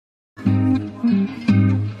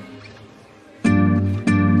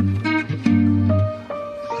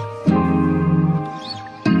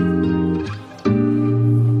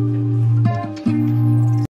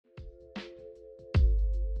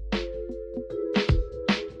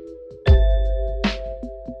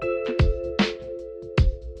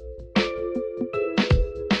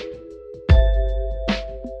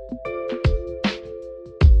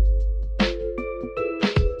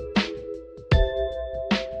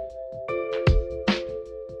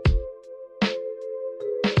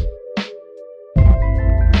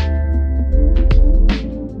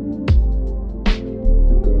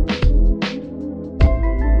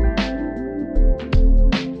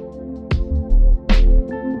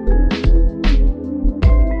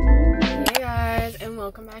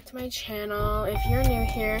back to my channel. If you're new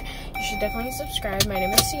here, you should definitely subscribe. My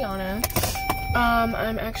name is Sienna.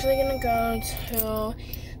 I'm actually gonna go to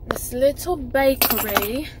this little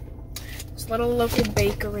bakery, this little local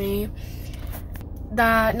bakery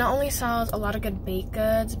that not only sells a lot of good baked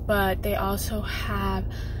goods, but they also have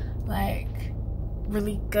like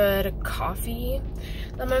really good coffee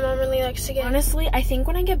that my mom really likes to get. Honestly, I think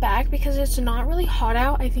when I get back, because it's not really hot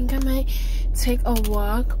out, I think I might take a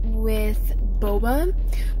walk with Boba,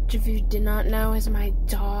 which if you did not know is my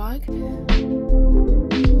dog.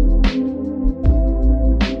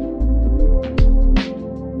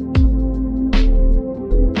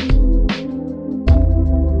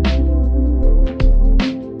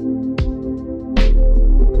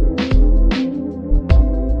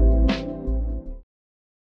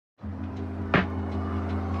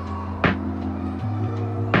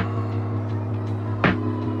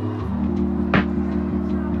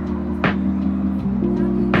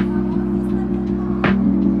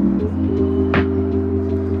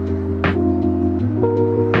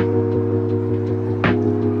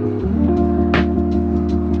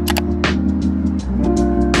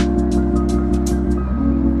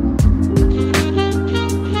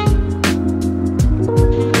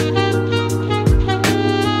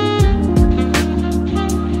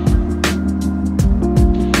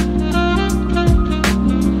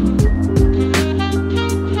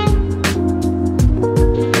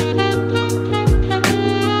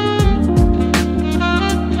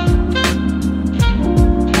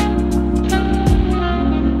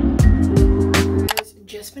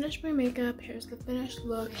 Finished my makeup. Here's the finished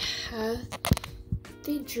look. Have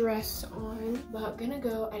the dress on, but I'm gonna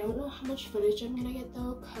go. I don't know how much footage I'm gonna get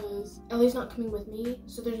though, because Ellie's not coming with me,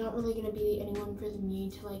 so there's not really gonna be anyone for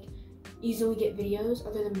me to like easily get videos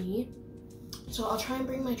other than me. So I'll try and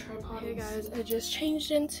bring my tripod. Hey guys, I just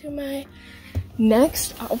changed into my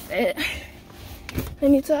next outfit. I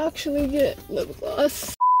need to actually get lip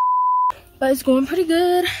gloss. But it's going pretty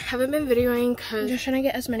good. Haven't been videoing because I'm just trying to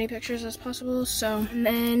get as many pictures as possible. So, and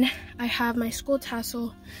then I have my school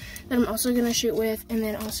tassel that I'm also gonna shoot with, and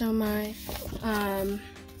then also my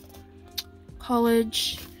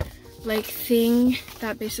college like thing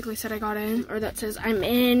that basically said I got in, or that says I'm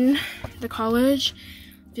in the college.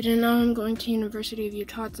 If you didn't know, I'm going to University of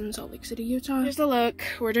Utah. It's in Salt Lake City, Utah. Here's the look.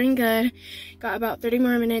 We're doing good. Got about 30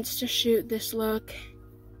 more minutes to shoot this look,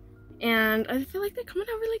 and I feel like they're coming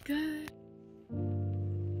out really good.